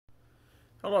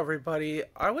Hello, everybody.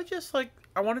 I want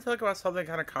to talk about something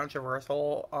kind of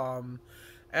controversial.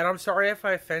 And I'm sorry if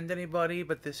I offend anybody,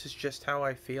 but this is just how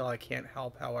I feel. I can't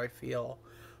help how I feel.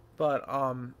 But,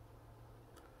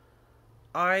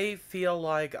 I feel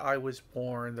like I was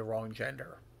born the wrong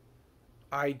gender.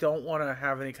 I don't want to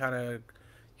have any kind of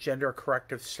gender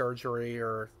corrective surgery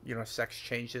or, sex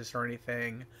changes or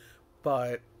anything,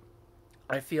 but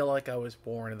I feel like I was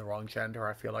born in the wrong gender.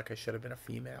 I feel like I should have been a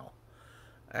female.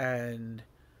 And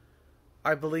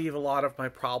I believe a lot of my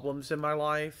problems in my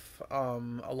life, a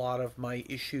lot of my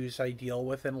issues I deal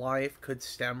with in life could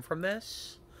stem from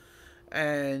this.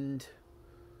 And,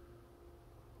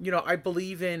 I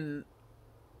believe in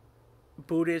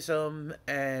Buddhism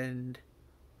and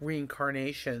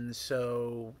reincarnation,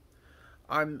 so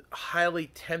I'm highly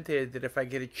tempted that if I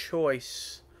get a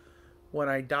choice when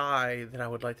I die, that I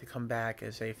would like to come back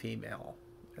as a female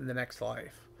in the next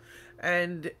life.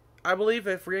 And I believe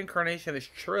if reincarnation is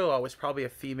true, I was probably a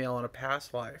female in a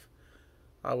past life.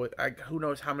 Who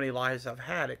knows how many lives I've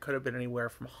had? It could have been anywhere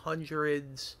from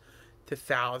hundreds to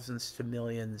thousands to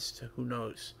millions to who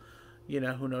knows.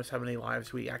 Who knows how many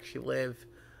lives we actually live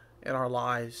in our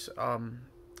lives,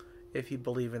 if you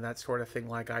believe in that sort of thing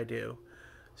like I do.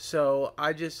 So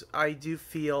I do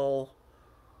feel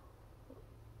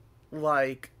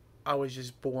like I was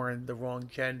just born the wrong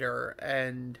gender,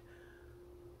 and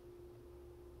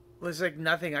there's like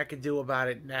nothing I could do about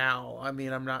it now. I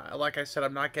mean, I'm not, like I said,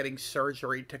 I'm not getting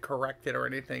surgery to correct it or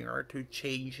anything or to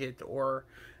change it or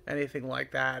anything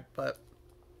like that. But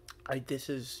this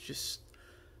is just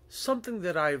something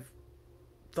that I've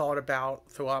thought about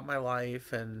throughout my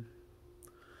life, and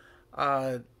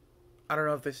uh, I don't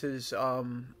know if this is a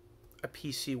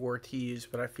PC word to use,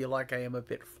 but I feel like I am a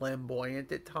bit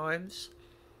flamboyant at times.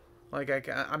 Like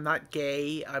I'm not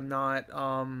gay. I'm not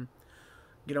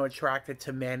attracted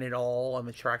to men at all. I'm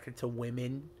attracted to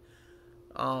women.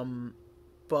 Um,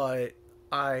 but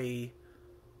I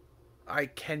I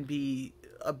can be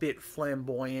a bit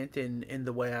flamboyant in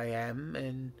the way I am,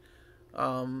 and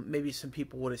maybe some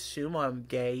people would assume I'm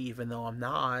gay, even though I'm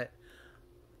not.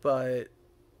 But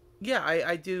yeah,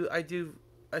 I do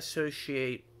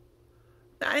associate,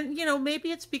 and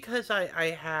maybe it's because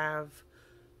I have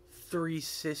three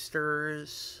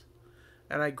sisters,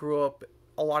 and I grew up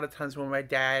a lot of times when my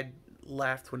dad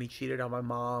left when he cheated on my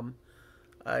mom.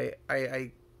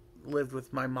 I lived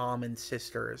with my mom and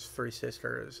sisters, three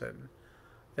sisters, and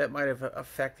that might have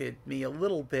affected me a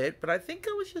little bit. But I think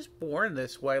I was just born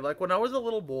this way. Like when I was a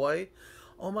little boy,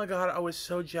 oh my god, I was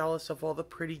so jealous of all the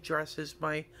pretty dresses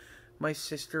my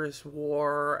sisters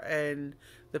wore, and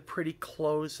the pretty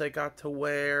clothes they got to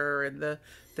wear, and the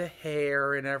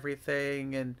hair and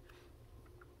everything. And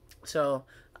so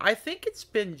I think it's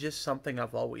been just something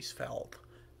I've always felt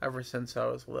ever since I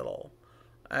was little.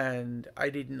 And I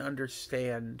didn't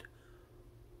understand,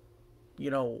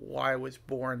 why I was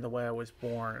born the way I was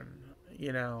born.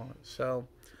 So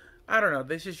I don't know.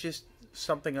 This is just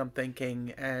something I'm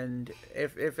thinking. And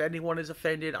if anyone is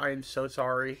offended, I am so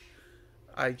sorry.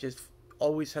 I just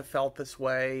always have felt this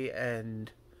way. And,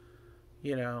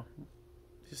 you know,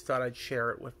 just thought I'd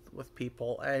share it with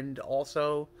people. And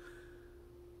also,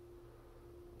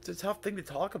 it's a tough thing to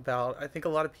talk about. I think a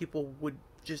lot of people would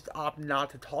just opt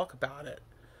not to talk about it.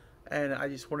 And I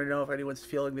just want to know if anyone's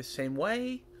feeling the same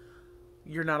way.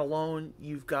 You're not alone.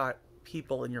 You've got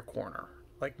people in your corner,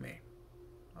 like me.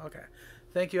 Okay.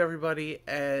 Thank you, everybody,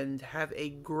 and have a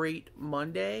great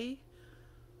Monday.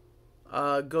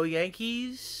 Go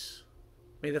Yankees.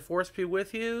 May the force be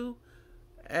with you.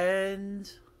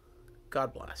 And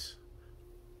God bless.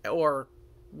 Or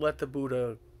let the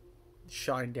Buddha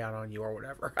shine down on you or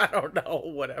whatever. I don't know.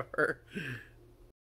 Whatever.